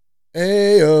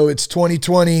Hey, it's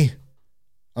 2020.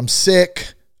 I'm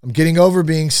sick. I'm getting over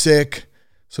being sick.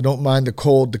 So don't mind the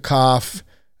cold, the cough,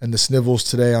 and the snivels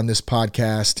today on this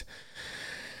podcast.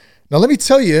 Now, let me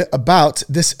tell you about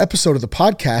this episode of the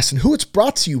podcast and who it's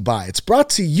brought to you by. It's brought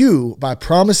to you by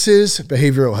Promises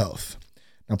Behavioral Health.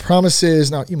 Now, Promises,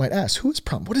 now you might ask,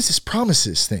 what is this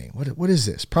Promises thing? What is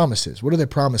this? Promises, what are they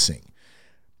promising?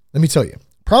 Let me tell you.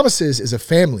 Promises is a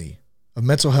family of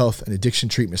mental health and addiction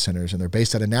treatment centers, and they're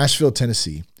based out of Nashville,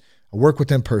 Tennessee. I work with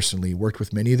them personally, worked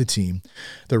with many of the team.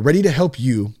 They're ready to help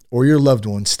you or your loved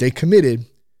ones stay committed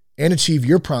and achieve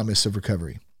your promise of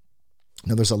recovery.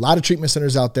 Now, there's a lot of treatment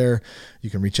centers out there you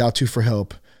can reach out to for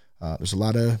help. There's a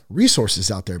lot of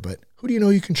resources out there, but who do you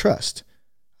know you can trust?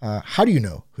 How do you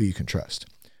know who you can trust?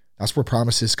 That's where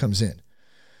Promises comes in.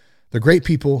 They're great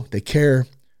people. They care.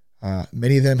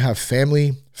 Many of them have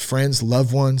family, friends,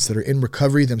 loved ones that are in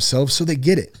recovery themselves, so they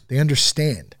get it. They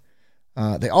understand.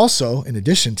 They also, in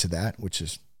addition to that, which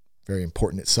is very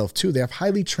important itself too, they have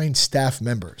highly trained staff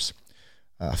members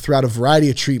throughout a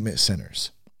variety of treatment centers.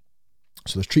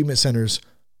 So there's treatment centers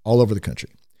all over the country.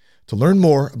 To learn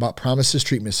more about Promises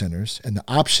Treatment Centers and the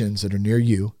options that are near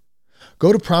you,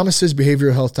 go to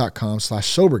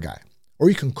promisesbehavioralhealth.com/soberguy, or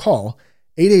you can call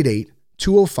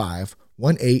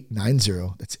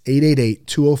 888-205-1890. That's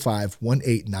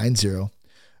 888-205-1890.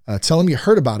 Tell them you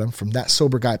heard about them from That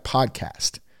Sober Guy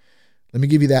podcast. Let me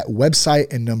give you that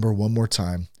website and number one more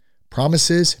time.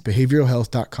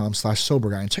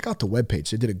 promisesbehavioralhealth.com/soberguy, and check out the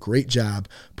webpage. They did a great job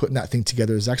putting that thing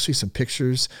together. There's actually some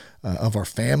pictures of our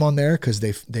fam on there because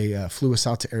they flew us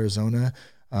out to Arizona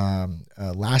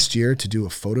last year to do a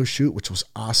photo shoot, which was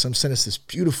awesome. Sent us this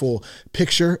beautiful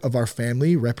picture of our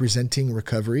family representing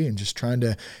recovery and just trying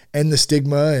to end the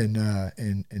stigma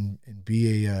and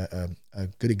be a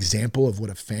good example of what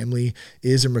a family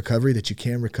is in recovery, that you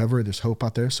can recover. There's hope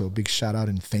out there. So a big shout out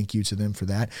and thank you to them for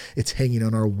that. It's hanging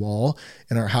on our wall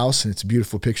in our house and it's a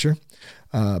beautiful picture.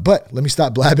 But let me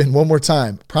stop blabbing one more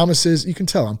time. Promises, you can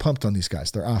tell I'm pumped on these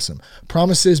guys. They're awesome.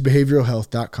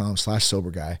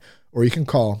 Promisesbehavioralhealth.com/soberguy. Or you can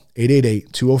call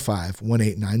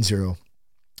 888-205-1890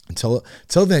 and tell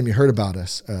them you heard about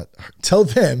us. Tell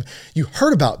them you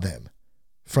heard about them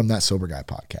from That Sober Guy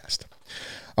podcast.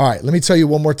 All right, let me tell you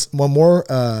one more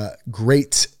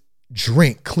great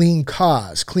drink, Clean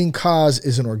Cause. Clean Cause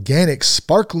is an organic,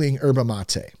 sparkling yerba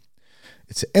mate.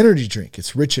 It's an energy drink.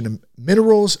 It's rich in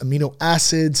minerals, amino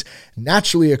acids,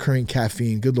 naturally occurring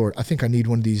caffeine. Good Lord, I think I need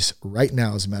one of these right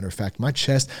now, as a matter of fact. My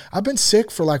chest, I've been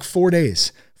sick for like 4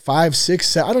 days. 5, 6,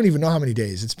 7, I don't even know how many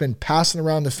days. It's been passing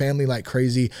around the family like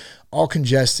crazy, all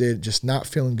congested, just not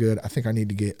feeling good. I think I need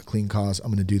to get a Clean Cause. I'm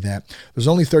going to do that. There's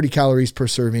only 30 calories per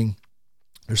serving.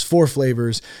 There's 4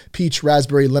 flavors: peach,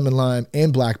 raspberry, lemon lime,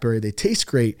 and blackberry. They taste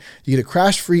great. You get a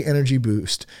crash-free energy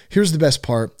boost. Here's the best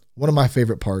part. One of my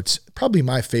favorite parts, probably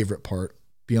my favorite part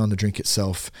beyond the drink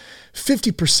itself.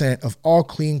 50% of all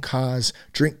Clean Cause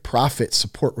drink profits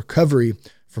support recovery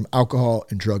from alcohol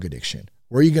and drug addiction.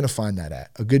 Where are you going to find that at?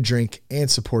 A good drink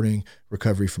and supporting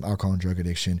recovery from alcohol and drug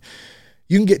addiction.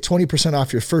 You can get 20%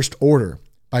 off your first order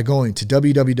by going to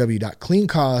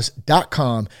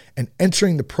www.cleancause.com and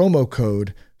entering the promo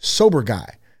code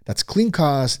SOBERGUY. That's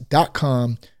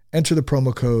cleancause.com. Enter the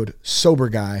promo code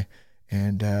SOBERGUY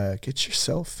and get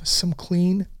yourself some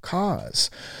Clean Cause.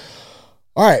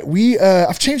 All right,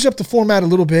 I've changed up the format a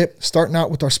little bit, starting out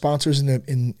with our sponsors in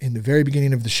the very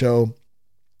beginning of the show.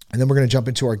 And then we're going to jump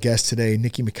into our guest today,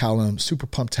 Nikki McCallum. Super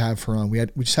pumped to have her on. We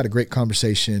just had a great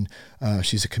conversation.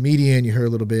 She's a comedian. You heard a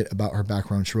little bit about her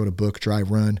background. She wrote a book, Dry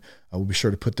Run. We'll be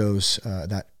sure to put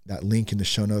that link in the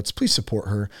show notes. Please support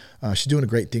her. She's doing a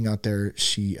great thing out there.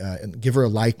 Give her a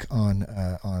like on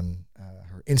her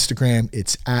Instagram.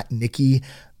 It's at Nikki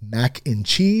Mac and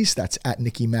Cheese. That's at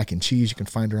Nikki Mac and Cheese. You can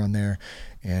find her on there.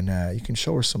 And you can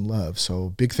show her some love. So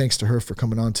big thanks to her for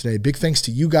coming on today. Big thanks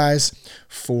to you guys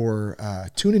for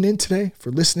tuning in today,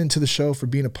 for listening to the show, for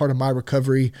being a part of my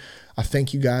recovery. I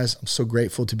thank you guys. I'm so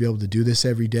grateful to be able to do this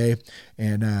every day.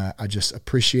 And I just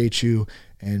appreciate you.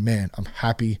 And man, I'm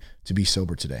happy to be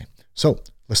sober today. So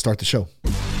let's start the show.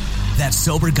 That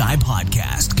Sober Guy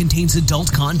podcast contains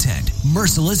adult content,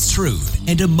 merciless truth,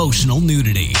 and emotional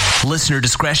nudity. Listener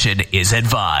discretion is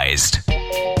advised.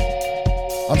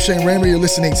 I'm Shane Raymer. You're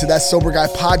listening to That Sober Guy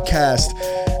podcast,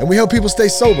 and we help people stay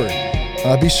sober.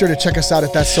 Be sure to check us out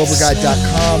at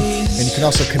thatsoberguy.com, and you can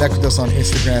also connect with us on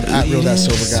Instagram at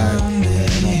RealThatSoberGuy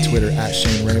and on Twitter at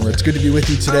Shane Raymer. It's good to be with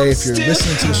you today. If you're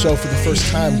listening to the show for the first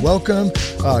time, welcome.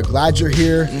 Glad you're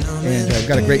here, and I've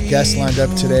got a great guest lined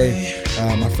up today.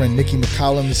 My friend Nikki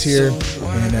McCallum is here,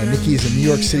 and Nikki is a New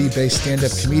York City-based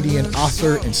stand-up comedian,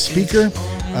 author, and speaker.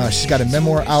 She's got a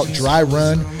memoir out, Dry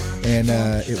Run. and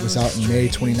it was out in May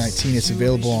 2019. It's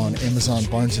available on Amazon,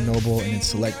 Barnes & Noble, and in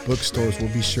select bookstores.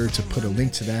 We'll be sure to put a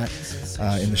link to that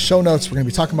in the show notes. We're going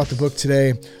to be talking about the book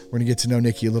today. We're going to get to know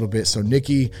Nikki a little bit. So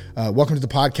Nikki, welcome to the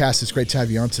podcast. It's great to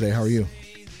have you on today. How are you?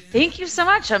 Thank you so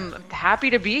much. I'm happy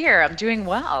to be here. I'm doing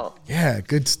well. Yeah,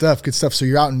 good stuff. Good stuff. So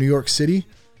you're out in New York City?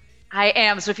 I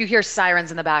am. So if you hear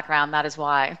sirens in the background, that is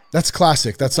why. That's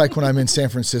classic. That's like when I'm in San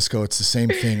Francisco, it's the same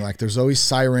thing. Like there's always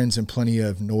sirens and plenty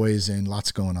of noise and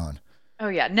lots going on. Oh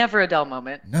yeah, never a dull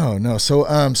moment. No. So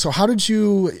how did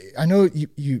you? I know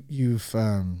you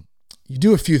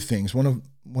do a few things. One of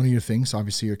your things,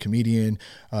 obviously, you're a comedian.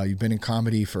 You've been in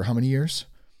comedy for how many years?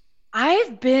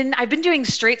 I've been doing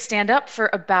straight stand-up for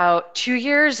about 2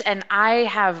 years, and I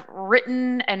have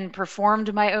written and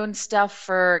performed my own stuff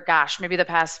for, maybe the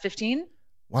past 15.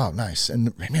 Wow, nice.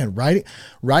 And man,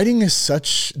 writing is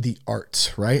such the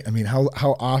art, right? I mean, how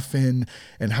often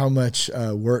and how much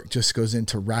work just goes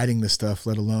into writing the stuff,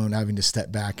 let alone having to step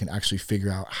back and actually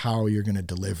figure out how you're going to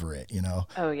deliver it, you know?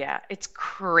 Oh yeah, it's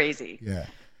crazy. Yeah.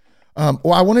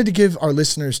 Well, I wanted to give our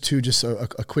listeners too just a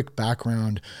quick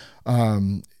background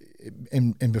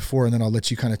and before, and then I'll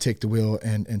let you kind of take the wheel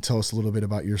and tell us a little bit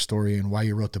about your story and why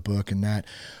you wrote the book and that.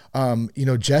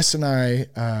 Jess and I,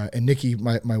 and Nikki,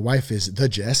 my wife is the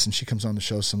Jess, and she comes on the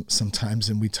show sometimes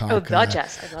and we talk. Oh, the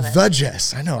Jess. I love it. The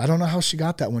Jess. I know. I don't know how she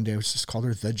got that one day. I was just called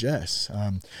her the Jess.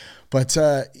 But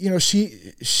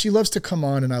she loves to come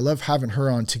on, and I love having her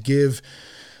on to give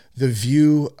the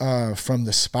view from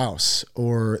the spouse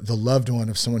or the loved one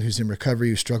of someone who's in recovery,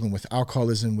 who's struggling with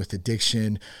alcoholism, with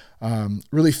addiction.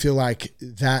 Really feel like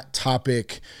that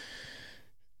topic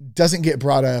doesn't get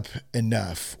brought up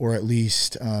enough, or at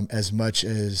least as much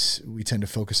as we tend to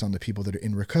focus on the people that are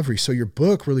in recovery. So your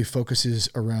book really focuses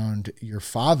around your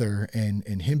father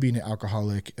and him being an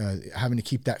alcoholic, having to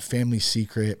keep that family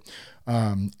secret.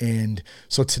 And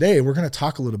so today we're going to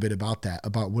talk a little bit about that,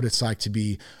 about what it's like to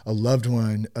be a loved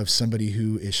one of somebody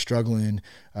who is struggling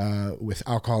with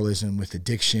alcoholism, with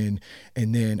addiction,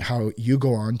 and then how you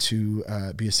go on to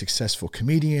be a successful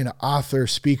comedian, author,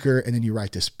 speaker, and then you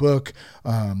write this book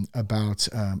about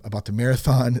the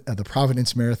marathon, the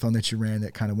Providence Marathon that you ran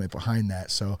that kind of went behind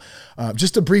that. So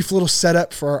just a brief little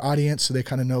setup for our audience so they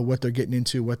kind of know what they're getting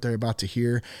into, what they're about to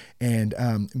hear. And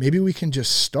maybe we can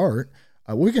just start.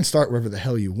 We can start wherever the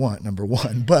hell you want, number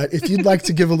one. But if you'd like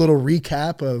to give a little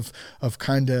recap of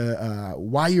kind of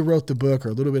why you wrote the book, or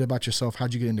a little bit about yourself,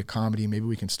 how'd you get into comedy, maybe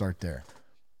we can start there.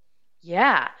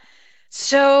 Yeah.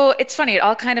 So it's funny. It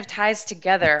all kind of ties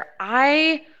together.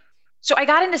 I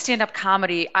got into stand-up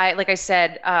comedy. Like I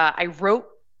said, I wrote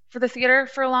for the theater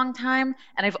for a long time,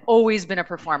 and I've always been a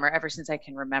performer ever since I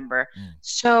can remember.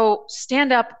 So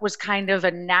stand-up was kind of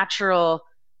a natural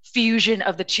fusion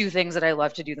of the two things that I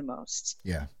love to do the most.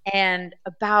 Yeah. And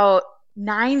about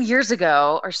 9 years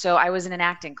ago or so, I was in an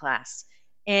acting class,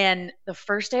 and the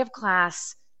first day of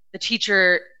class, the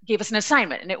teacher gave us an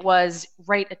assignment, and it was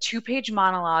write a 2-page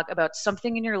monologue about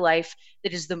something in your life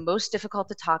that is the most difficult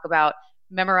to talk about,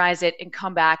 memorize it, and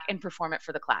come back and perform it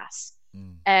for the class.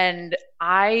 And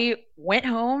I went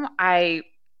home, I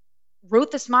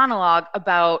wrote this monologue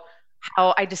about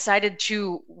how I decided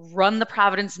to run the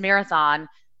Providence Marathon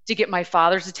to get my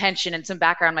father's attention. And some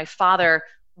background: my father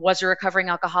was a recovering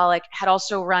alcoholic, had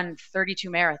also run 32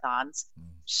 marathons.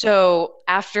 So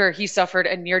after he suffered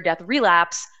a near-death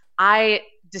relapse, I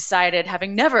decided,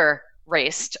 having never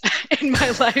raced in my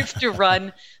life, to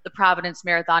run the Providence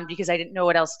Marathon because I didn't know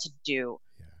what else to do.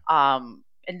 And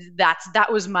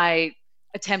that was my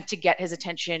attempt to get his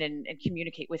attention and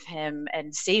communicate with him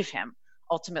and save him.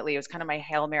 Ultimately, it was kind of my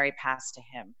Hail Mary pass to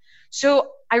him.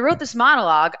 So I wrote this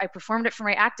monologue, I performed it for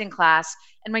my acting class,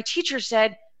 and my teacher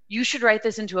said, "You should write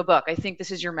this into a book. I think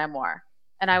this is your memoir."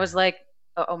 And I was like,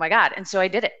 oh my God. And so I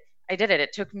did it.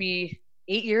 It took me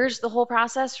 8 years, the whole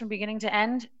process from beginning to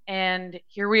end. And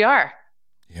here we are.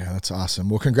 Yeah, that's awesome.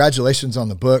 Well, congratulations on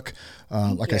the book.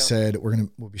 Like you. I said,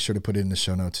 we'll be sure to put it in the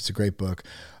show notes. It's a great book.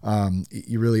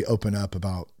 You really open up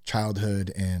about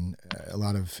childhood and a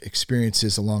lot of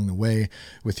experiences along the way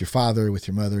with your father, with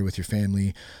your mother, with your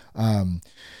family.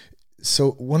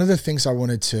 So one of the things I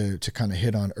wanted to kind of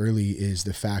hit on early is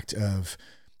the fact of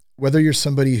whether you're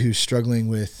somebody who's struggling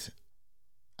with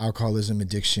alcoholism,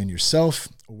 addiction yourself,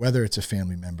 or whether it's a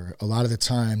family member, a lot of the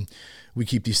time we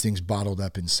keep these things bottled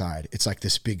up inside. It's like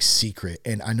this big secret.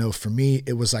 And I know for me,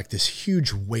 it was like this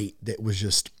huge weight that was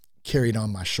just carried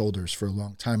on my shoulders for a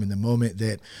long time. And the moment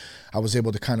that I was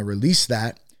able to kind of release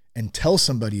that and tell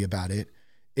somebody about it,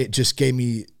 it just gave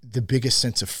me the biggest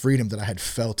sense of freedom that I had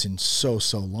felt in so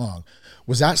long.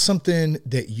 Was that something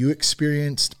that you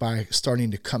experienced by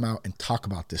starting to come out and talk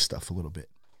about this stuff a little bit?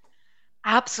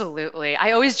 Absolutely.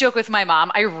 I always joke with my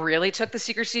mom, I really took the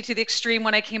secrecy to the extreme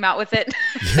when I came out with it.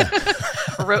 Yeah.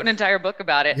 I wrote an entire book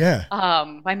about it. Yeah.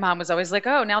 My mom was always like,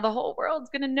 oh, now the whole world's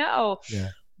going to know. Yeah.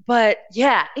 But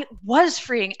yeah, it was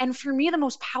freeing. And for me, the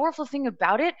most powerful thing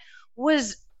about it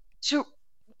was to,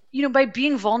 by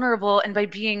being vulnerable and by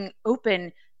being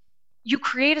open, you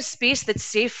create a space that's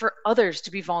safe for others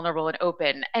to be vulnerable and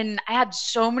open. And I had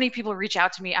so many people reach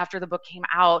out to me after the book came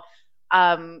out,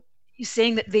 um,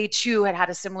 saying that they too had had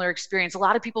a similar experience. A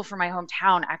lot of people from my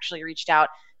hometown actually reached out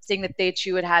saying that they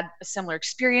too had had a similar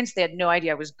experience. They had no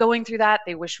idea I was going through that.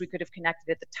 They wish we could have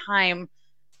connected at the time.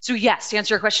 So yes, to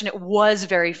answer your question, it was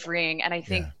very freeing. And I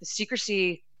think the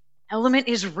secrecy element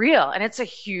is real and it's a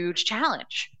huge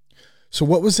challenge. So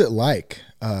what was it like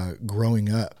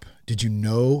growing up? Did you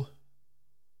know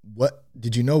what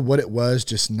it was,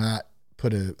 just not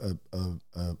put a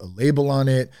label on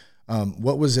it?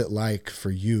 What was it like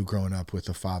for you growing up with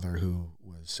a father who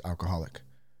was alcoholic?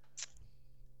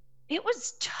 It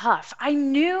was tough. I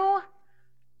knew.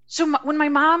 So when my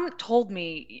mom told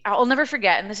me, I'll never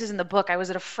forget, and this is in the book, I was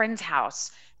at a friend's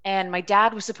house and my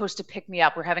dad was supposed to pick me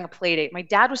up. We're having a play date. My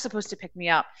dad was supposed to pick me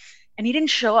up and he didn't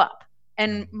show up.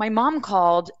 And my mom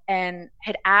called and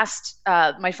had asked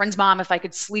my friend's mom if I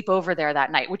could sleep over there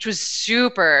that night, which was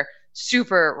super,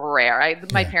 super rare.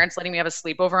 My parents letting me have a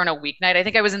sleepover on a weeknight. I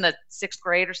think I was in the 6th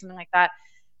grade or something like that.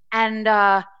 And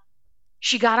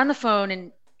she got on the phone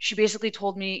and she basically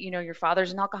told me, your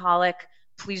father's an alcoholic.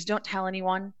 Please don't tell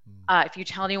anyone. If you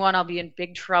tell anyone, I'll be in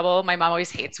big trouble. My mom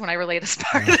always hates when I relay this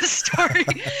part of the story.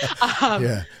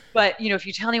 But, if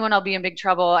you tell anyone, I'll be in big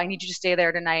trouble. I need you to stay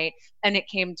there tonight. And it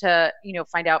came to,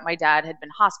 find out my dad had been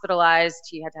hospitalized.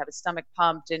 He had to have his stomach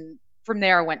pumped. And from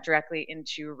there, I went directly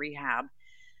into rehab.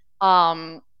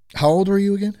 How old were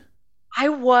you again?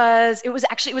 It was in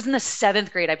the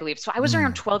 7th grade, I believe. So I was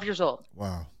around 12 years old.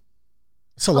 Wow.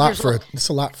 It's a lot for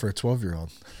a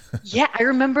 12-year-old. Yeah, I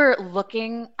remember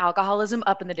looking alcoholism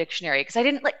up in the dictionary because I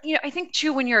didn't I think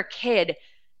too, when you're a kid,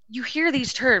 you hear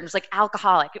these terms like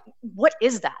alcoholic. What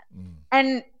is that?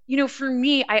 And, for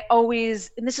me, I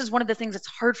always, and this is one of the things that's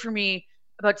hard for me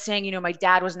about saying, my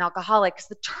dad was an alcoholic, because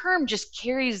the term just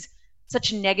carries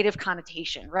such a negative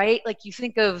connotation, right? Like you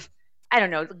think of, I don't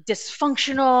know,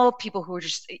 dysfunctional people who are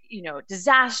just,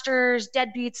 disasters,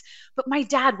 deadbeats. But my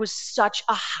dad was such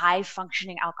a high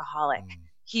functioning alcoholic.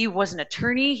 He was an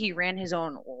attorney. He ran his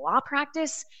own law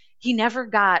practice. He never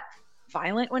got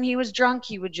violent when he was drunk.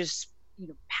 He would just,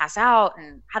 pass out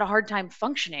and had a hard time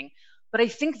functioning. But I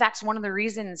think that's one of the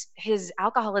reasons his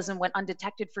alcoholism went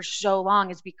undetected for so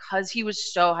long, is because he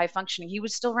was so high functioning. He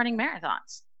was still running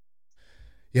marathons.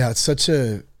 Yeah, it's such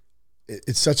a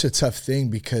tough thing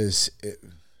because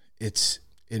it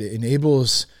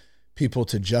enables people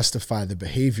to justify the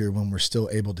behavior when we're still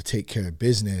able to take care of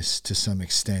business to some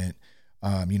extent.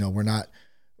 We're not,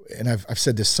 and I've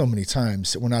said this so many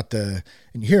times, we're not and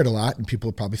you hear it a lot and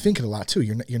people probably think it a lot too.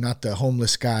 You're not the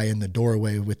homeless guy in the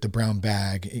doorway with the brown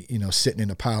bag, sitting in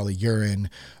a pile of urine,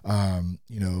 that's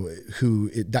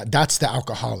the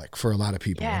alcoholic for a lot of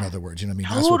people. In other words, Totally.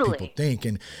 That's what people think.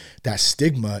 And that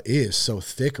stigma is so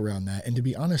thick around that. And to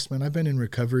be honest, man, I've been in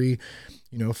recovery,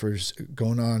 for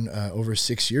going on over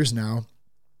 6 years now.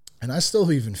 And I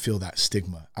still even feel that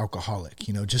stigma, alcoholic,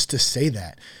 just to say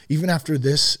that, even after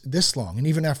this long, and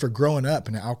even after growing up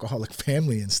in an alcoholic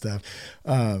family and stuff,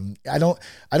 I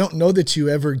don't know that you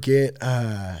ever get,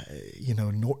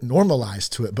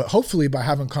 normalized to it. But hopefully, by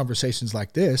having conversations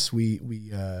like this, we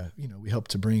help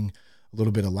to bring a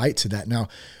little bit of light to that. Now,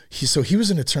 he was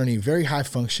an attorney, very high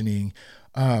functioning.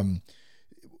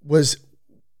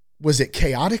 Was it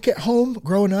chaotic at home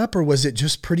growing up, or was it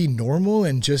just pretty normal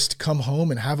and just come home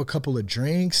and have a couple of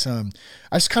drinks? I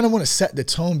just kind of want to set the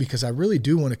tone, because I really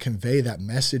do want to convey that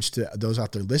message to those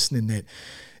out there listening, that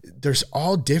there's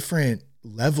all different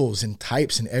levels and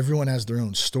types, and everyone has their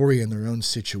own story and their own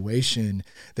situation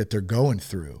that they're going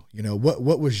through.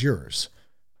 What was yours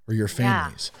or your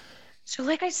family's? Yeah. So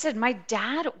like I said, my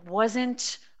dad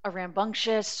wasn't a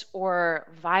rambunctious or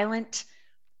violent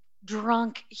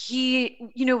drunk.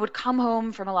 He, would come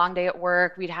home from a long day at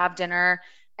work. We'd have dinner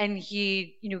and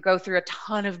he'd, go through a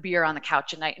ton of beer on the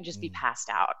couch at night and just be passed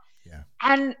out. Yeah.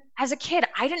 And as a kid,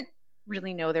 I didn't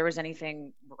really know there was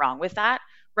anything wrong with that.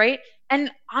 Right. And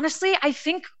honestly, I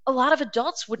think a lot of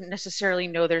adults wouldn't necessarily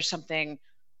know there's something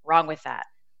wrong with that.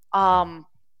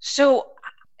 So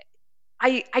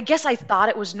I guess I thought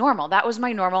it was normal. That was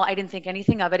my normal. I didn't think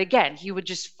anything of it. Again, he would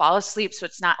just fall asleep. So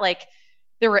it's not like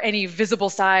there were any visible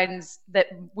signs that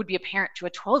would be apparent to a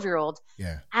 12-year-old.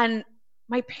 Yeah. And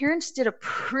my parents did a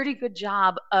pretty good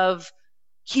job of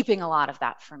keeping a lot of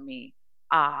that from me.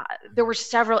 There were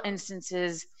several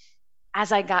instances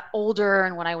as I got older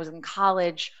and when I was in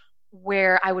college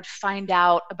where I would find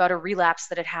out about a relapse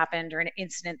that had happened or an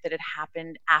incident that had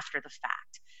happened after the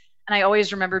fact. And I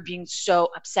always remember being so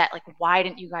upset, like, why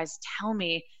didn't you guys tell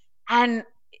me? And,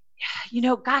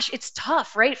 gosh, it's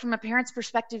tough, right? From a parent's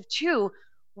perspective too.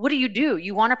 What do?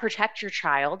 You want to protect your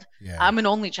child. Yeah. I'm an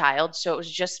only child, so it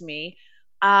was just me.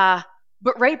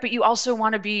 But you also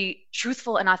want to be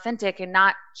truthful and authentic and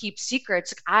not keep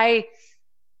secrets. I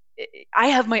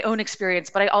have my own experience,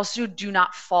 but I also do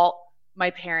not fault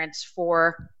my parents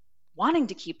for wanting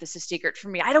to keep this a secret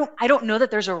from me. I don't know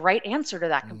that there's a right answer to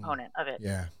that component of it.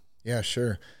 Yeah. Yeah,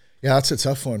 sure. Yeah, that's a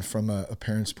tough one from a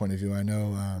parent's point of view. I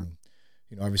know,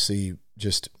 obviously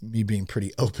just me being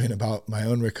pretty open about my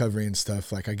own recovery and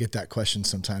stuff. Like I get that question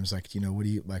sometimes, like, what do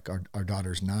you, like our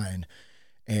daughter's 9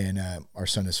 and our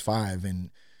son is 5, and,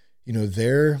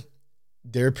 they're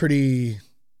pretty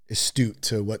astute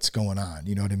to what's going on.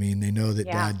 You know what I mean? They know that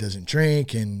dad doesn't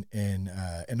drink and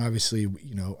obviously,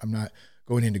 I'm not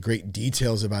going into great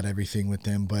details about everything with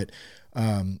them, but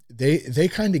they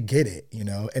kind of get it,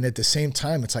 and at the same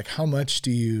time, it's like, how much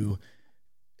do you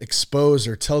expose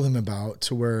or tell them about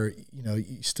to where,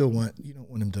 you don't want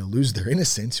them to lose their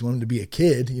innocence. You want them to be a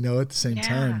kid, at the same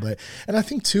time. And I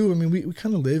think too, I mean, we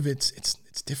kind of live, it's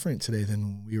different today than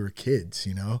when we were kids,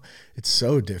 it's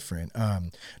so different.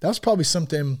 That was probably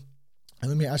something, and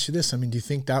let me ask you this. I mean, do you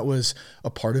think that was a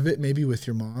part of it, maybe with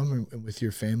your mom or with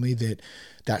your family,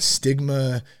 that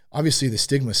stigma? Obviously the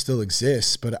stigma still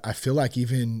exists, but I feel like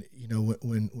even,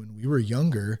 when we were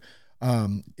younger,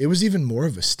 it was even more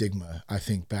of a stigma, I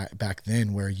think, back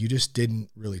then, where you just didn't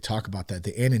really talk about that.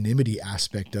 The anonymity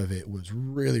aspect of it was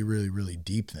really, really, really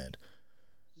deep then.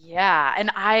 Yeah.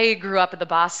 And I grew up in the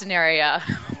Boston area,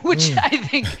 which I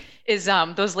think is,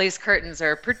 those lace curtains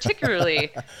are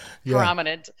particularly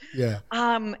prominent. Yeah.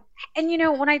 And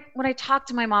when I talked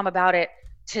to my mom about it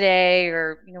today,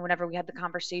 or, whenever we had the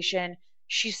conversation,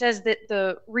 she says that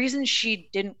the reason she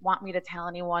didn't want me to tell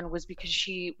anyone was because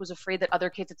she was afraid that other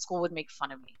kids at school would make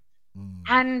fun of me.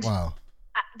 And wow.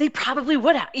 They probably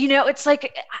would have. It's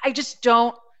like, I just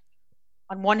don't.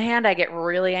 On one hand, I get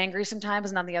really angry sometimes.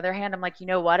 And on the other hand, I'm like,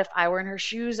 what? If I were in her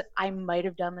shoes, I might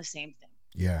have done the same thing.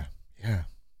 Yeah. Yeah.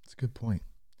 That's a good point.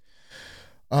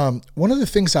 One of the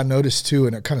things I noticed too,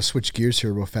 and I kind of switch gears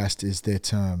here real fast, is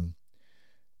that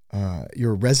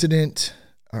you're a resident,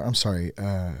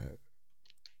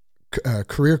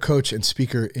 career coach and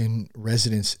speaker in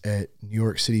residence at New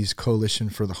York City's Coalition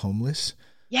for the Homeless.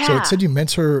 Yeah. So it said you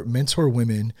mentor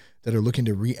women that are looking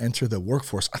to re-enter the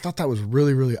workforce. I thought that was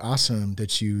really, really awesome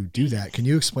that you do that. Can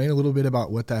you explain a little bit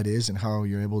about what that is and how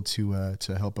you're able to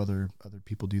help other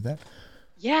people do that?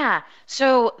 Yeah.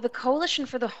 So the Coalition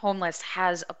for the Homeless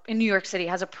in New York City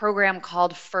has a program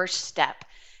called First Step.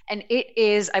 And it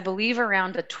is, I believe,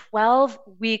 around a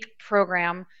 12-week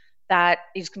program that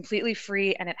is completely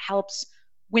free, and it helps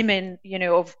women,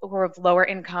 who are of lower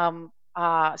income,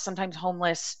 sometimes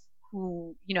homeless,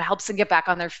 who, helps them get back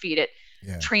on their feet. It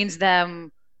trains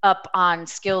them up on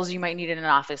skills you might need in an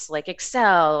office, like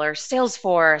Excel or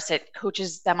Salesforce. It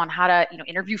coaches them on how to,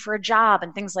 interview for a job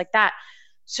and things like that.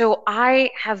 So I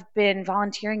have been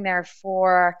volunteering there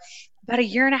for about a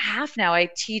year and a half now. I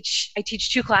teach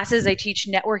 2 classes. I teach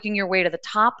networking your way to the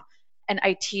top, and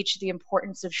I teach the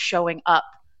importance of showing up.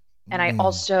 And I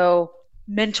also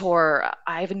mentor.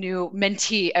 I have a new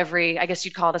mentee every, I guess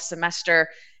you'd call it a semester.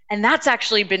 And that's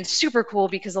actually been super cool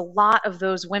because a lot of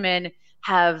those women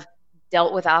have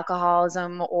dealt with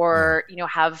alcoholism or,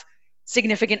 have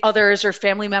significant others or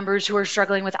family members who are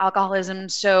struggling with alcoholism.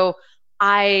 So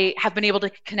I have been able to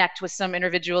connect with some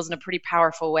individuals in a pretty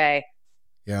powerful way.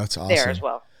 Yeah, that's awesome. There as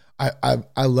well.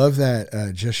 I love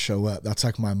that. Just show up. That's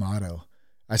like my motto.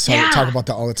 I talk about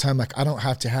that all the time. Like, I don't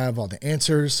have to have all the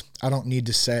answers. I don't need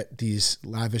to set these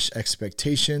lavish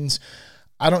expectations.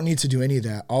 I don't need to do any of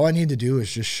that. All I need to do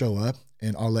is just show up,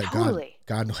 and I'll let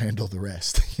God handle the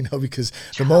rest, because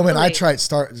the moment I try,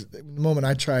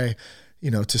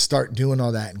 to start doing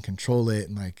all that and control it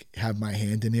and like have my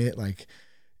hand in it, like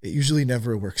it usually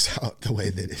never works out the way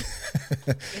that it's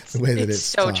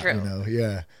so taught, true.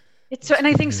 Yeah. And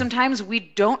I think sometimes we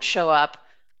don't show up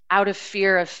out of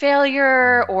fear of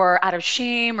failure or out of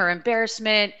shame or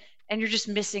embarrassment, and you're just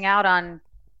missing out on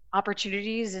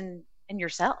opportunities and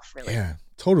yourself, really. Yeah,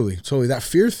 totally. That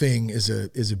fear thing is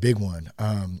a big one.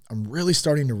 I'm really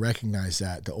starting to recognize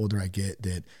that the older I get,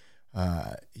 that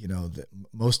that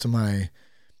most of my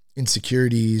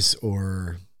insecurities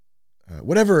or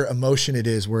whatever emotion it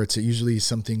is, where it's usually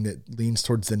something that leans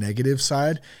towards the negative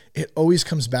side, it always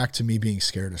comes back to me being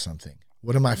scared of something.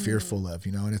 What am I fearful of?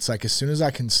 You know, and it's like, as soon as I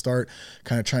can start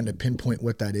kind of trying to pinpoint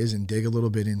what that is and dig a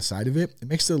little bit inside of it, it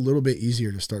makes it a little bit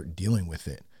easier to start dealing with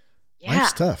it. Yeah.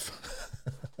 Life's tough.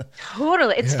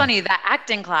 Totally. It's funny, that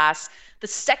acting class, the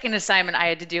second assignment I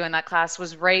had to do in that class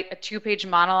was write a 2-page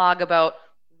monologue about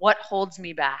what holds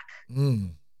me back.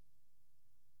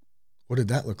 What did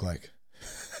that look like?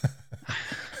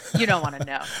 You don't want to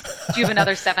know. Do you have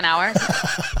another 7 hours?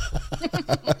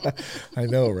 I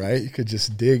know, right? You could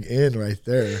just dig in right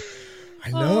there. I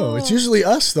know. It's usually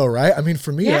us though, right? I mean,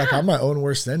 for me, like, I'm my own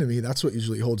worst enemy. That's what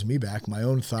usually holds me back. My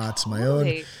own thoughts, my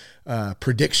own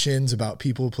predictions about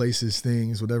people, places,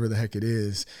 things, whatever the heck it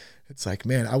is. It's like,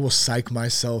 man, I will psych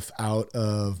myself out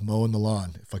of mowing the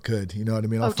lawn if I could. You know what I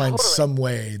mean? I'll find some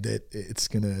way that it's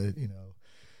going to, you know,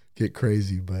 get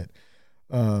crazy. But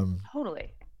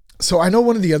totally. So I know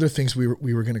one of the other things we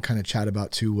were going to kind of chat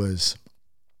about too was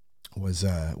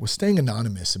staying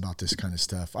anonymous about this kind of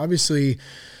stuff. Obviously,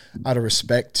 out of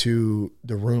respect to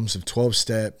the rooms of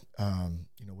 12-step,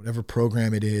 you know, whatever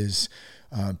program it is,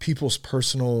 people's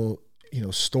personal, you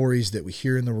know, stories that we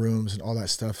hear in the rooms and all that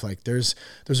stuff. Like there's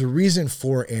a reason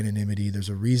for anonymity. There's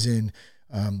a reason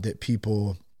that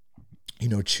people, you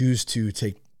know, choose to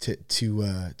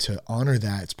to honor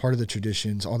that. It's part of the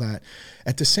traditions, all that.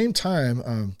 At the same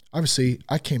time, obviously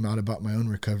I came out about my own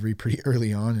recovery pretty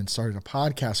early on and started a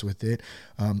podcast with it.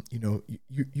 You know,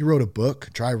 you wrote a book,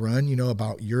 Dry Run, you know,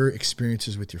 about your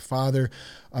experiences with your father.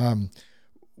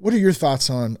 What are your thoughts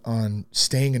on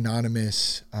staying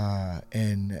anonymous?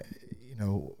 And, you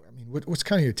know, I mean, what's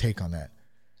kind of your take on that?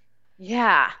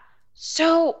 Yeah.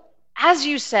 So as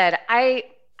you said, I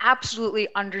absolutely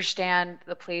understand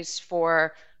the place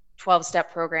for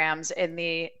 12-step programs and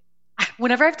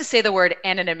whenever I have to say the word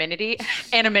anonymity,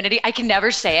 I can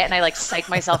never say it. And I like psych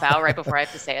myself out right before I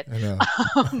have to say it.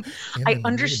 I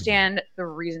understand the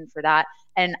reason for that.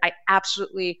 And I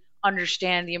absolutely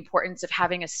understand the importance of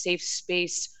having a safe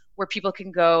space where people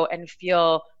can go and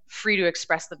feel free to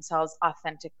express themselves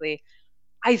authentically.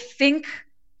 I think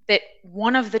that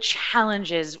one of the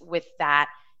challenges with that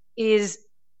is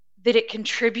that it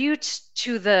contributes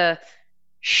to the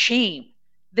shame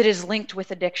that is linked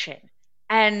with addiction.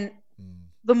 And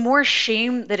the more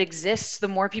shame that exists, the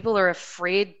more people are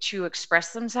afraid to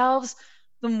express themselves,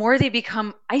 the more they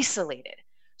become isolated.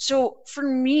 So for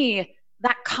me,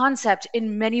 that concept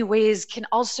in many ways can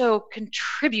also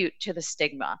contribute to the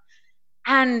stigma.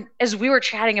 And as we were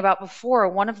chatting about before,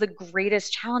 one of the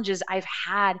greatest challenges I've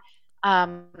had,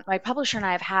 my publisher and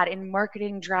I have had in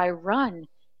marketing Dry Run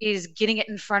is getting it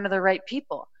in front of the right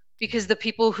people. Because the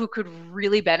people who could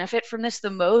really benefit from this the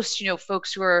most, you know,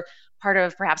 folks who are part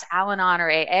of perhaps Al-Anon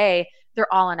or AA,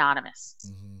 they're all anonymous.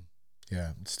 Mm-hmm.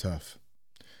 Yeah, it's tough.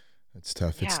 It's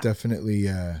tough. Yeah. It's definitely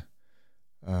a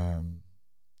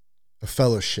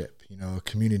fellowship, you know, a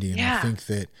community. And I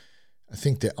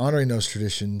think that honoring those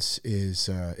traditions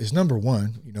is number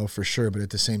one, you know, for sure. But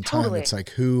at the same time, it's like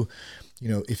who, you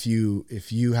know, if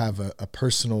you have a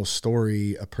personal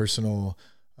story, a personal,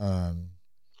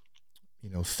 you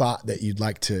know, thought that you'd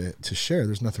like to share,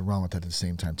 there's nothing wrong with that at the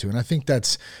same time too. And I think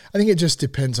it just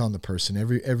depends on the person.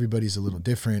 Everybody's a little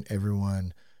different.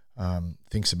 Everyone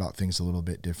thinks about things a little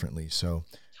bit differently. So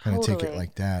kind of take it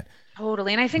like that.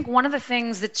 Totally. And I think one of the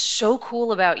things that's so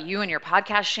cool about you and your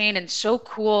podcast, Shane, and so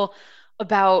cool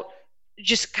about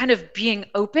just kind of being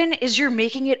open is you're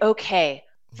making it okay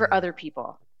for other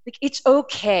people. Like it's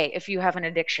okay if you have an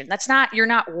addiction. You're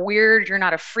not weird. You're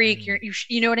not a freak.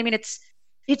 You know what I mean?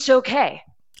 It's okay.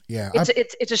 Yeah.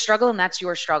 It's a struggle, and that's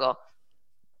your struggle.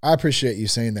 I appreciate you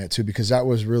saying that too, because that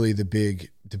was really the big,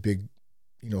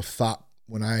 you know, thought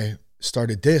when I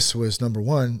started this was, number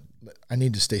one, I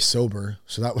need to stay sober.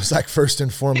 So that was like first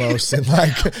and foremost, and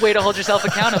like way to hold yourself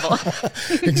accountable.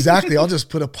 Exactly. I'll just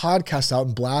put a podcast out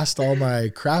and blast all my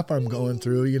crap I'm going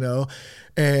through, you know?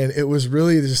 And it was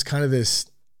really just kind of this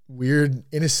weird,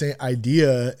 innocent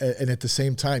idea. And at the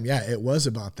same time, yeah, it was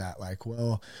about that. Like,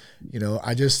 well, you know,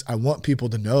 I want people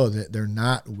to know that they're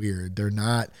not weird. They're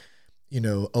not, you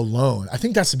know, alone. I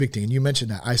think that's the big thing. And you mentioned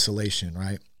that isolation,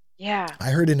 right? Yeah. I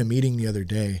heard in a meeting the other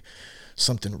day,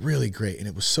 something really great. And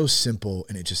it was so simple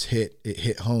and it just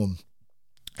hit home.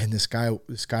 And this guy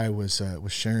was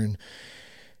sharing,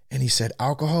 and he said,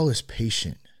 alcohol is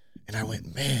patient. And I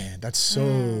went, man, that's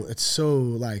so, it's so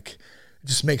like, it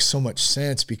just makes so much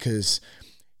sense, because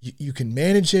you can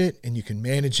manage it and you can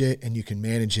manage it and you can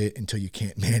manage it until you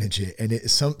can't manage it. And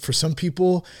for some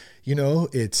people, you know,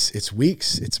 it's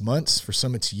weeks, it's months, for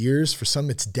some it's years, for some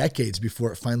it's decades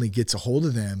before it finally gets a hold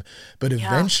of them. But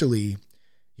eventually,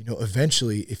 you know,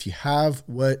 if you have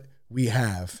what we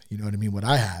have, you know what I mean? What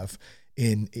I have,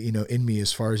 in me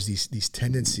as far as these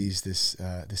tendencies,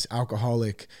 this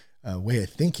alcoholic way of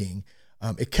thinking.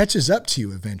 It catches up to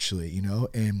you eventually,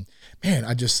 and man,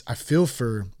 I feel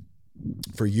for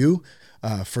you,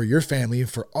 for your family, and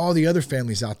for all the other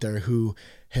families out there who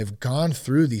have gone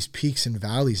through these peaks and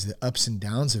valleys, the ups and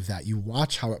downs of that. You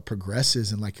watch how it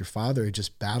progresses, and like your father had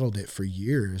just battled it for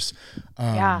years.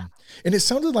 And it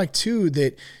sounded like too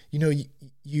that,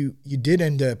 you did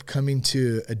end up coming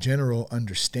to a general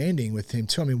understanding with him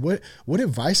too. I mean, what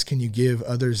advice can you give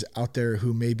others out there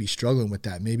who may be struggling with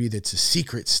that? Maybe that's a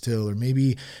secret still, or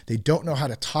maybe they don't know how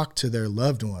to talk to their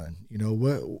loved one.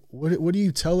 What do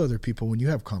you tell other people when you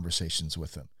have conversations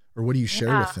with them, or what do you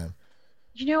share with them?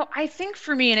 I think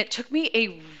for me, and it took me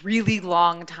a really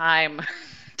long time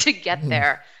to get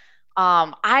there.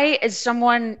 I, as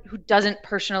someone who doesn't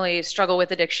personally struggle with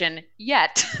addiction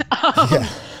yet,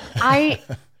 I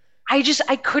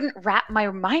couldn't wrap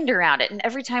my mind around it. And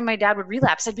every time my dad would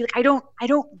relapse, I'd be like, I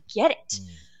don't get it.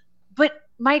 But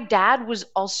my dad was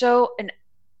also an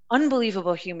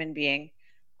unbelievable human being.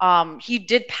 He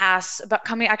did pass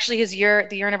the year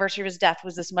anniversary of his death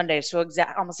was this Monday. So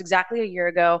almost exactly a year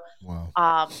ago.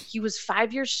 Wow. He was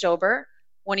 5 years sober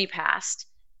when he passed,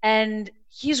 and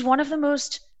he's one of the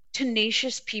most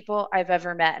tenacious people I've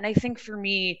ever met. And I think for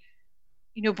me,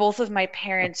 both of my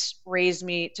parents raised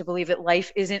me to believe that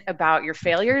life isn't about your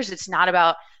failures. It's not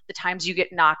about the times you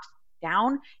get knocked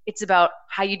down. It's about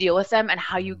how you deal with them and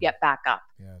how you get back up.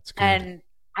 Yeah, it's good. And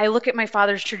I look at my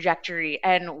father's trajectory,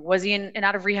 and was he in and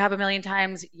out of rehab a million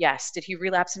times? Yes. Did he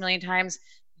relapse a million times?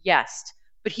 Yes.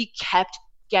 But he kept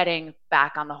getting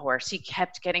back on the horse. He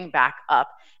kept getting back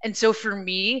up. And so for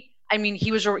me, I mean,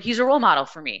 he's a role model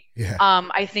for me. Yeah.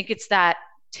 I think it's that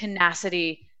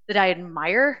tenacity that I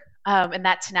admire, and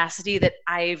that tenacity that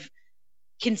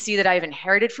can see that I've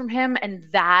inherited from him. And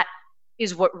that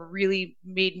is what really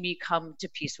made me come to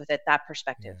peace with it, that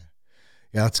perspective.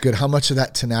 Yeah, that's good. How much of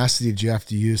that tenacity did you have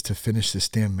to use to finish this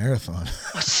damn marathon?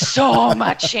 So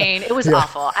much, Shane. It was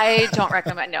awful. I don't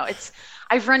recommend. No,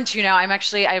 I've run 2 now. I'm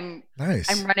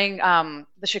nice. I'm running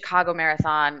the Chicago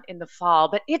Marathon in the fall,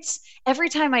 but it's every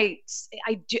time I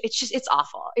do, it's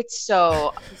awful. It's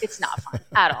not fun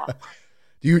at all.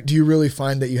 Do you really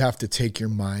find that you have to take your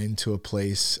mind to a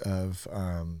place of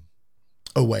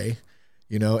away,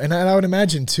 and I would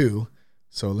imagine too.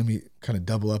 So let me kind of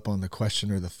double up on the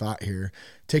question or the thought here,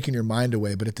 taking your mind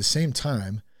away. But at the same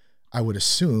time, I would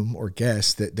assume or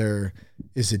guess that there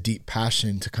is a deep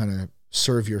passion to kind of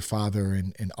serve your father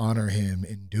and honor him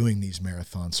in doing these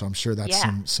marathons. So I'm sure that's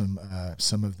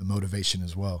some of the motivation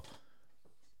as well.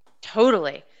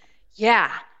 Totally.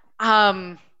 Yeah.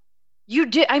 You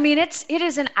did. I mean, it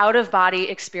is an out of body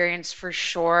experience for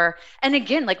sure. And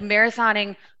again, like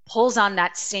marathoning pulls on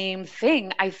that same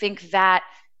thing. I think that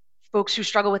folks who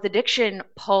struggle with addiction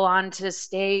pull on to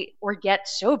stay or get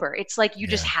sober. It's like you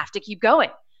just have to keep going.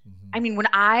 Mm-hmm. I mean,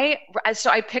 I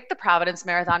picked the Providence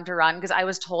Marathon to run because I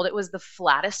was told it was the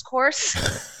flattest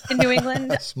course in New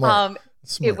England. Smart.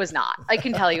 It was not. I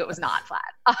can tell you it was not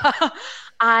flat.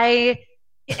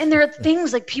 And there are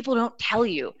things like people don't tell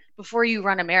you before you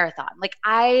run a marathon. Like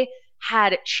I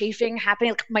had chafing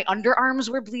happening. Like my underarms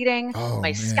were bleeding.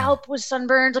 My scalp was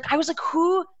sunburned. Like I was like,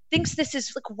 who thinks this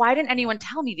is like, why didn't anyone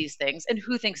tell me these things? And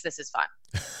who thinks this is fun?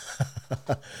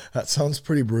 That sounds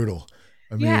pretty brutal.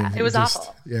 I mean, it was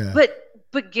awful. Yeah.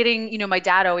 But getting, my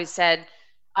dad always said,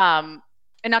 and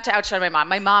not to outshine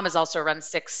my mom has also run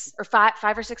 5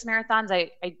 or 6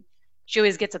 marathons. She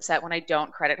always gets upset when I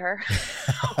don't credit her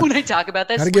when I talk about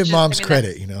this. Gotta give moms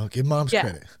credit, give moms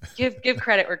credit. give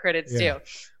credit where credit's due.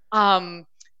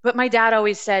 But my dad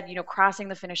always said, crossing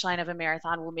the finish line of a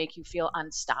marathon will make you feel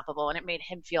unstoppable. And it made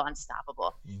him feel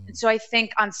unstoppable. And so I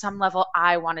think on some level,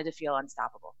 I wanted to feel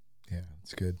unstoppable. Yeah,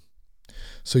 that's good.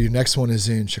 So your next one is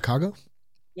in Chicago?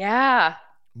 Yeah.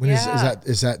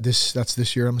 Is that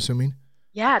this year, I'm assuming?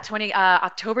 Yeah,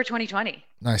 October 2020.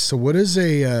 Nice. So what does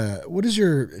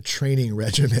your training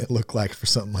regimen look like for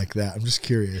something like that? I'm just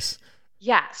curious.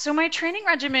 Yeah. So my training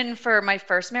regimen for my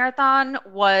first marathon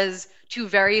was to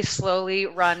very slowly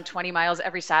run 20 miles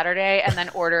every Saturday and then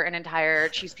order an entire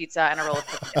cheese pizza and a roll of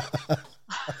cookies.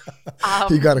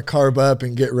 You got to carb up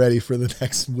and get ready for the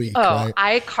next week. Right?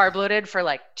 I carb loaded for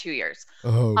like 2 years.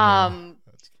 Oh, man.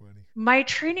 That's funny. My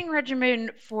training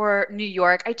regimen for New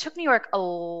York, I took New York a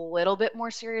little bit more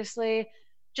seriously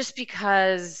just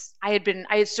because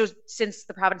since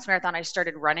the Providence Marathon, I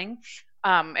started running.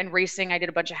 And racing, I did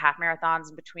a bunch of half marathons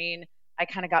in between. I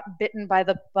kind of got bitten by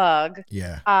the bug.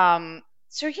 Yeah.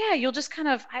 So yeah,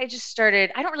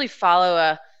 I don't really follow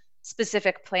a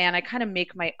specific plan. I kind of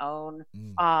make my own,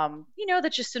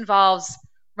 that just involves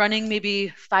running maybe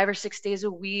 5 or 6 days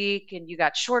a week, and you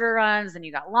got shorter runs, then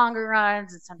you got longer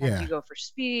runs, and sometimes Yeah. you go for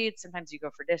speed, sometimes you go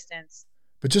for distance.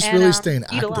 But just And really staying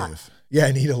eat a lot. active. Yeah,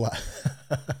 and eat a lot.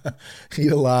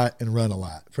 Eat a lot and run a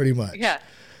lot, pretty much. Yeah.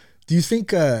 Do you think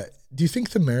the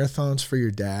marathons for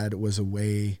your dad was a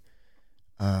way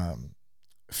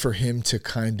for him to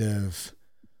kind of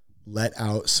let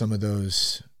out some of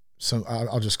those,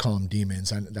 I'll just call them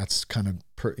demons. That's kind of,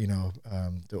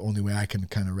 the only way I can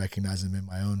kind of recognize them in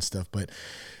my own stuff. But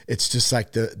it's just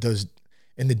like those,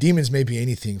 and the demons may be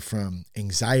anything from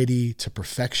anxiety to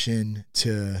perfection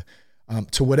to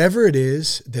whatever it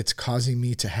is that's causing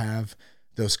me to have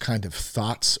those kind of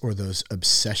thoughts or those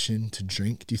obsession to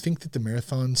drink. Do you think that the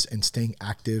marathons and staying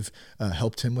active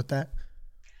helped him with that?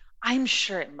 I'm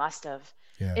sure it must have.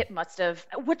 Yeah. It must have.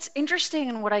 What's interesting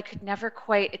and what I could never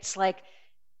quite, it's like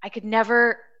I could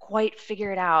never quite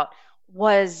figure it out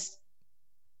was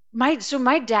my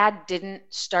dad didn't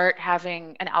start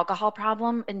having an alcohol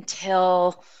problem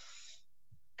until,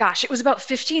 gosh, it was about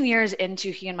 15 years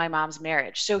into he and my mom's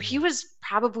marriage. So he was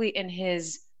probably in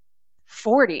his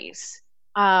 40s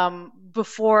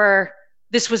before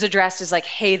this was addressed as like,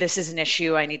 hey, this is an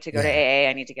issue. I need to go to AA.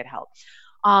 I need to get help.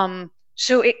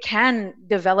 So it can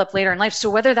develop later in life. So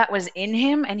whether that was in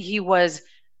him and he was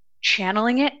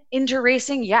channeling it into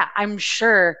racing, yeah, I'm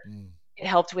sure it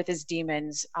helped with his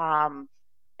demons. And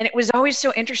it was always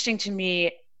so interesting to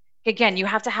me. Again, you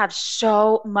have to have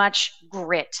so much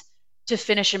grit to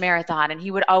finish a marathon. And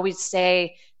he would always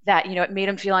say that, it made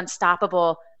him feel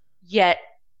unstoppable, yet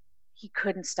he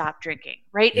couldn't stop drinking,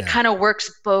 right? Yeah. It kind of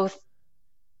works both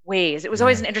ways. It was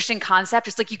always an interesting concept.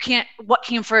 It's like, what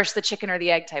came first, the chicken or the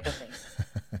egg type of thing.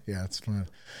 Yeah, that's fun.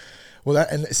 Well,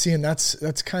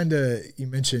 that's kind of, you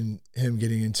mentioned him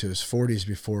getting into his 40s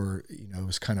before, it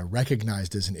was kind of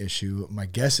recognized as an issue. My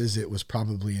guess is it was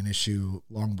probably an issue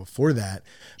long before that,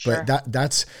 Sure. but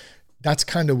that's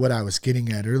kind of what I was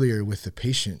getting at earlier with the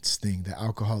patience thing. The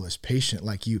alcohol is patient.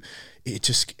 Like it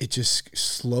just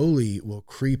slowly will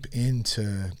creep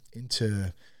into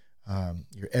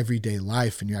your everyday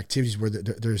life and your activities where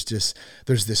there's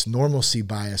this normalcy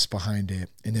bias behind it.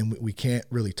 And then we can't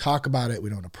really talk about it. We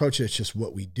don't approach it. It's just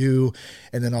what we do.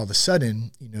 And then all of a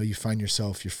sudden, you find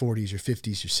yourself your 40s, your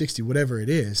 50s, your 60s, whatever it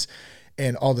is.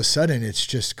 And all of a sudden it's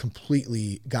just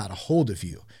completely got a hold of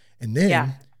you. And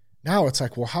then now it's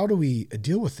like, well, how do we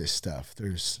deal with this stuff?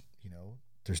 There's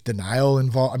denial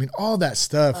involved. I mean, all that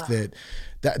stuff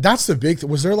that's the big thing.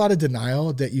 Was there a lot of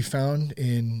denial that you found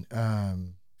in,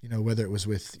 whether it was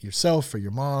with yourself or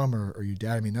your mom or your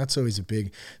dad? I mean, that's always a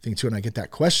big thing too. And I get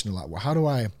that question a lot. Well, how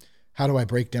do I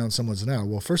break down someone's denial?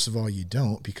 Well, first of all, you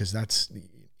don't, because that's you're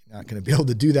not going to be able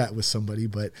to do that with somebody.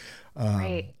 But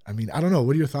Right. I mean, I don't know.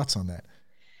 What are your thoughts on that?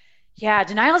 Yeah,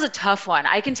 denial is a tough one.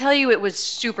 I can tell you it was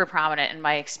super prominent in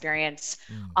my experience.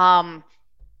 In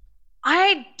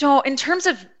terms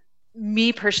of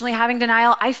me personally having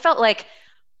denial, I felt like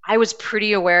I was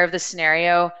pretty aware of the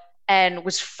scenario and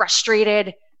was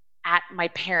frustrated at my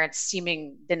parents'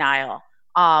 seeming denial.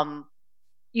 My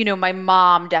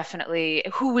mom definitely,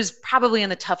 who was probably in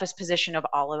the toughest position of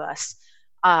all of us,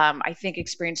 I think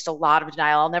experienced a lot of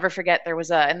denial. I'll never forget,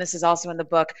 and this is also in the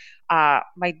book,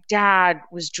 my dad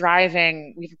was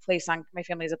driving, my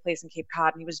family has a place in Cape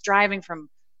Cod, and he was driving from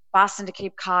Boston to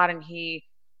Cape Cod, and he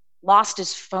lost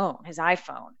his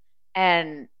iPhone.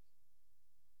 And,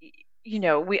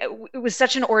 it was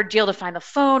such an ordeal to find the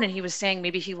phone, and he was saying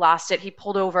maybe he lost it. He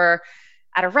pulled over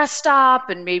at a rest stop,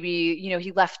 and maybe,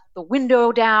 he left the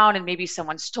window down, and maybe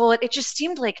someone stole it. It just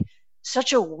seemed like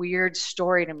such a weird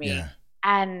story to me. Yeah.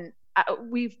 And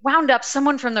we wound up,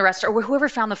 someone from the restaurant, or whoever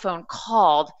found the phone,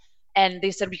 called, and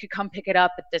they said we could come pick it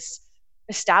up at this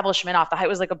establishment off the highway. It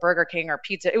was like a Burger King or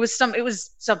pizza. It was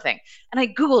something. And I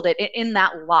Googled it in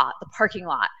that lot, the parking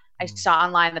lot. I saw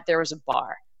online that there was a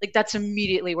bar. Like, that's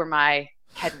immediately where my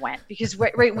head went, because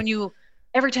right when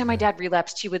every time my dad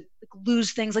relapsed, he would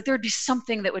lose things. Like, there would be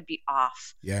something that would be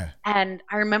off. Yeah. And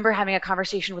I remember having a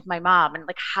conversation with my mom and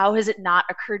like, how has it not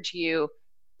occurred to you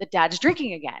that dad's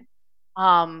drinking again?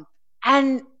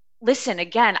 And listen,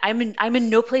 again, I'm in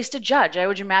no place to judge. I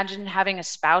would imagine having a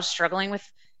spouse struggling with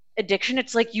addiction.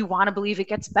 It's like, you want to believe it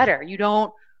gets better. You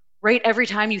don't, right? Every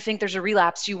time you think there's a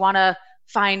relapse, you want to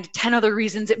find 10 other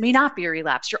reasons it may not be a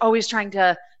relapse. You're always trying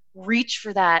to reach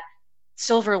for that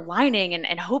silver lining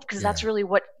and hope, because that's really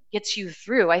what gets you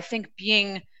through. I think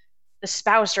being the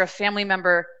spouse or a family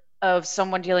member of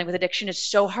someone dealing with addiction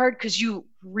is so hard, because you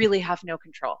really have no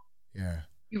control. Yeah.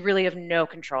 You really have no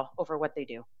control over what they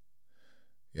do.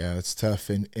 Yeah, it's tough.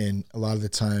 And a lot of the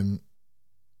time,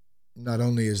 not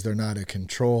only is there not a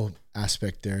control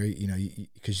aspect there,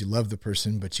 because you love the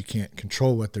person, but you can't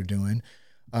control what they're doing.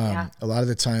 A lot of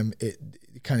the time it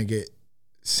kind of get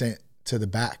sent to the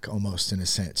back almost, in a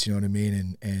sense, you know what I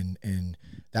mean? And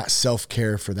that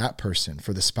self-care for that person,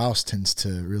 for the spouse, tends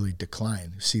to really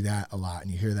decline. You see that a lot,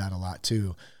 and you hear that a lot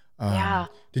too.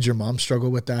 Did your mom struggle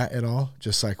with that at all?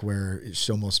 Just like where she's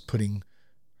almost putting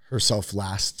herself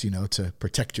last, to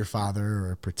protect your father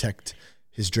or protect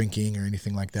his drinking or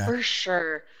anything like that? For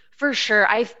sure. For sure.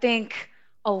 I think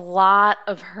a lot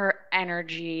of her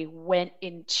energy went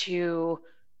into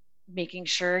making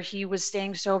sure he was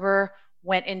staying sober,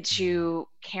 went into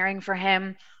caring for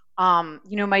him.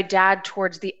 My dad,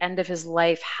 towards the end of his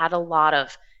life, had a lot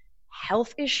of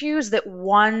health issues that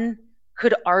one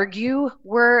could argue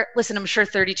were, listen, I'm sure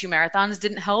 32 marathons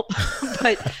didn't help,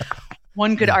 but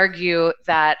one could argue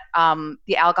that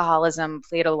the alcoholism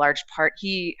played a large part.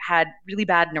 He had really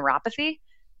bad neuropathy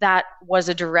that was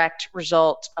a direct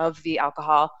result of the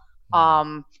alcohol.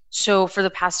 So for the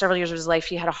past several years of his life,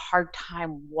 he had a hard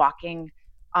time walking.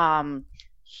 So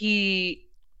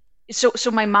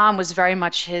my mom was very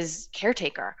much his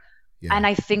caretaker. Yeah. And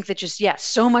I think that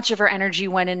so much of her energy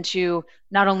went into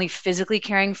not only physically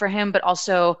caring for him, but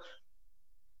also,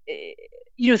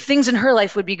 things in her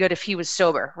life would be good if he was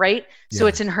sober, right? Yeah. So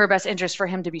it's in her best interest for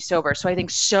him to be sober. So I think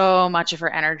so much of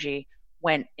her energy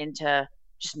went into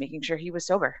just making sure he was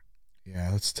sober. Yeah,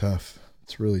 that's tough.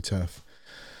 It's really tough.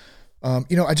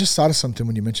 I just thought of something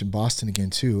when you mentioned Boston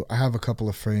again too. I have a couple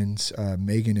of friends,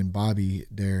 Megan and Bobby,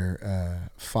 their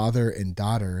father and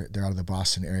daughter, they're out of the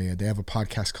Boston area. They have a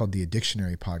podcast called the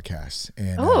Addictionary Podcast.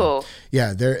 And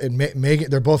Megan,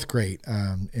 they're both great.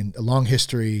 And a long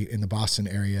history in the Boston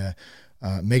area.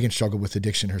 Megan struggled with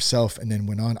addiction herself and then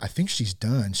went on. I think she's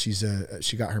done. She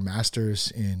got her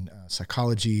master's in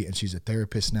psychology, and she's a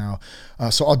therapist now.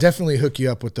 So I'll definitely hook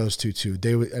you up with those two too.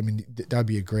 That'd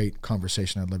be a great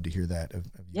conversation. I'd love to hear that.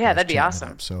 That'd be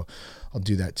awesome. So I'll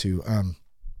do that too.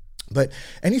 But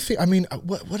anything,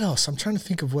 what else? I'm trying to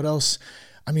think of what else.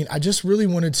 I just really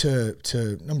wanted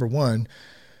to number one,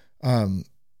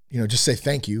 just say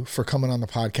thank you for coming on the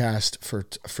podcast,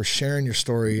 for sharing your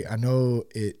story. I know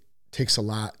it takes a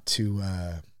lot to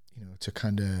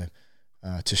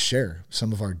share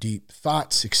some of our deep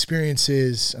thoughts,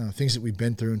 experiences, things that we've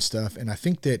been through and stuff. And I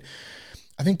think that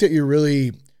you're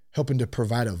really helping to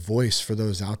provide a voice for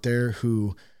those out there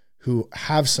who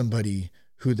have somebody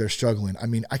who they're struggling.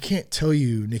 I can't tell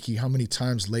you, Nikki, how many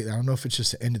times lately, I don't know if it's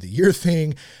just the end of the year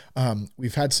thing.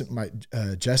 We've had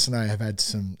Jess and I have had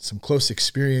some close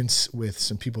experience with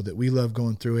some people that we love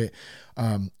going through it.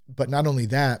 But not only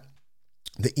that,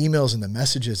 the emails and the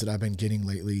messages that I've been getting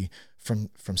lately from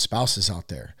spouses out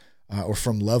there, or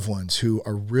from loved ones who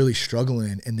are really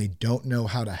struggling and they don't know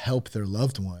how to help their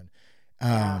loved one.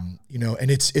 And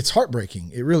it's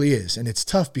heartbreaking. It really is. And it's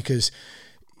tough because,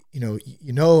 a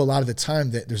lot of the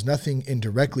time that there's nothing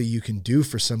indirectly you can do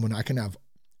for someone. I can have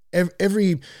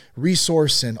every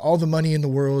resource and all the money in the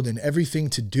world and everything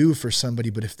to do for somebody,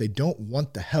 but if they don't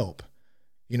want the help,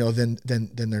 then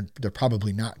they're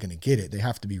probably not going to get it. They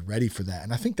have to be ready for that.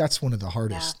 And I think that's one of the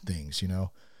hardest things,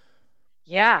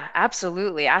 Yeah,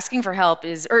 absolutely. Asking for help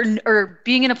is, or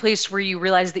being in a place where you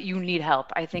realize that you need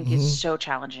help, I think is so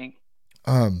challenging.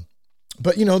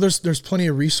 But there's plenty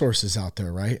of resources out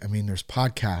there, right? There's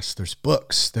podcasts, there's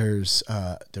books, there's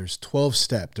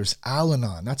 12-step, there's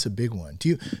Al-Anon. That's a big one. Do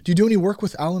you do any work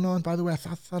with Al-Anon, by the way? I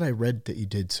thought I read that you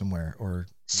did somewhere, or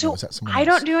so I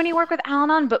don't do any work with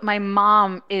Al-Anon, but my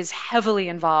mom is heavily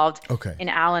involved in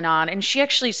Al-Anon, and she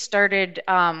actually started.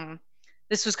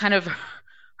 This was kind of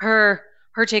her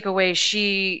takeaway.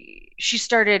 She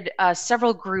started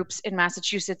several groups in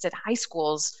Massachusetts at high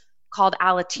schools called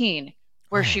Alateen,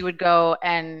 where she would go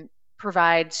and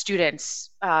provide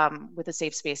students with a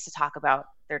safe space to talk about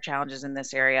their challenges in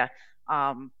this area.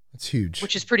 That's huge.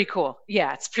 Which is pretty cool.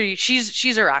 Yeah, it's pretty.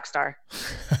 She's a rock star.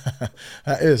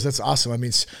 That's awesome.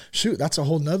 Shoot, that's a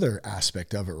whole nother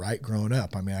aspect of it, right? Growing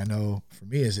up. I know for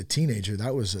me as a teenager,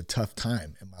 that was a tough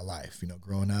time in my life.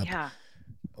 Growing up. Yeah.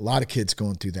 A lot of kids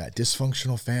going through that.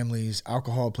 Dysfunctional families.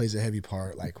 Alcohol plays a heavy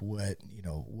part. Like what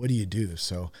do you do?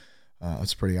 So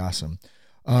that's pretty awesome.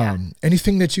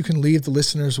 Anything that you can leave the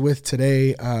listeners with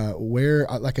today, where,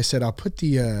 like I said, I'll put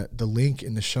the link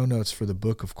in the show notes for the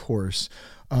book, of course.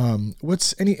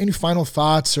 What's any final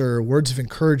thoughts or words of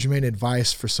encouragement,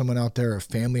 advice for someone out there, a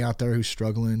family out there who's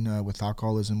struggling with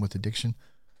alcoholism, with addiction?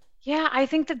 Yeah, I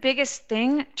think the biggest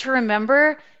thing to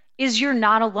remember is you're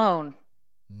not alone.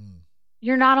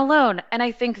 You're not alone. And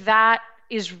I think that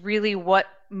is really what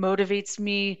motivates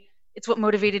me. It's what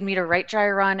motivated me to write Dry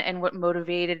Run, and what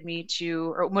motivates me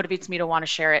to want to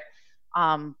share it.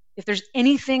 If there's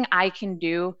anything I can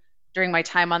do during my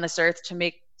time on this earth to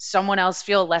make someone else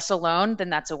feel less alone, then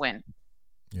that's a win.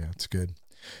 Yeah, it's good.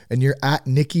 And you're at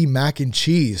Nikki Mac and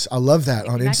Cheese. I love that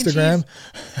on Instagram.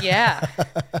 Yeah.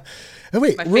 And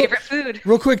wait, my favorite food.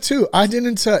 Real quick too. I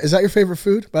didn't. Is that your favorite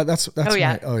food? But that's oh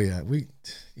yeah. Oh yeah.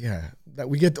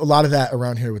 We get a lot of that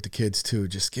around here with the kids too.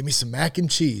 Just give me some mac and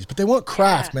cheese, but they want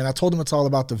Kraft, man. I told them it's all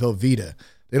about the Velveeta.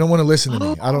 They don't want to listen to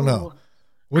me. I don't know.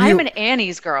 I'm an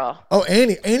Annie's girl. Oh,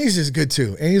 Annie's is good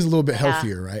too. Annie's a little bit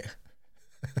healthier, right?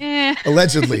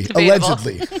 Allegedly.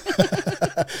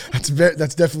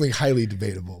 That's definitely highly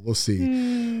debatable. We'll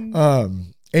see.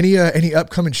 Any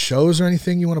upcoming shows or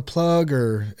anything you want to plug,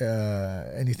 or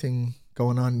anything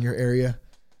going on in your area?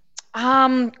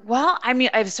 Well, I mean,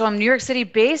 I'm New York City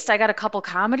based. I got a couple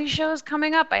comedy shows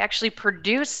coming up. I actually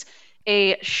produce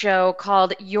a show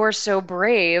called You're So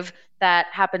Brave that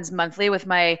happens monthly with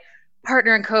my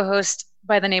partner and co-host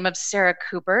by the name of Sarah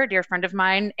Cooper, a dear friend of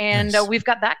mine. And Nice. We've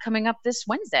got that coming up this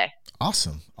Wednesday.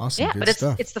 Awesome. Yeah, Good but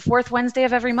stuff. it's the fourth Wednesday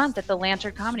of every month at the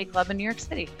Lantern Comedy Club in New York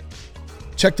City.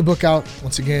 Check the book out.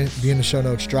 Once again, be in the show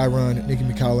notes. Dry Run, Nikki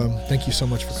McCallum. Thank you so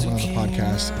much for coming on the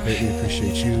podcast. I greatly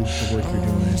appreciate you, the work you're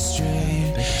doing.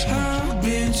 Thank you so much.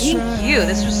 Thank you.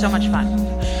 This was so much fun.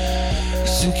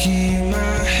 To keep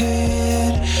my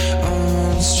head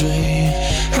on straight,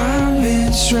 I've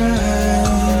been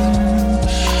trying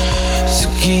to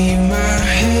keep my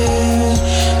head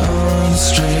on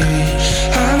straight.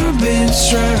 I've been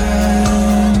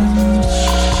trying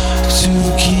to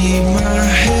keep my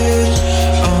head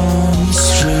on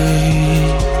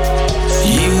straight.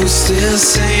 You still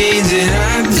say that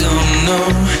I don't know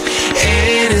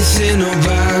anything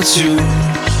about you.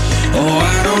 Oh,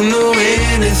 I don't know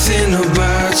anything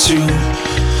about you,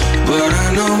 but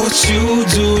I know what you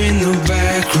do in the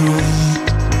back room.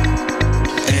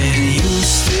 And you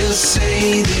still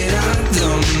say that I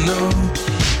don't know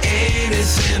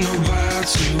anything about you.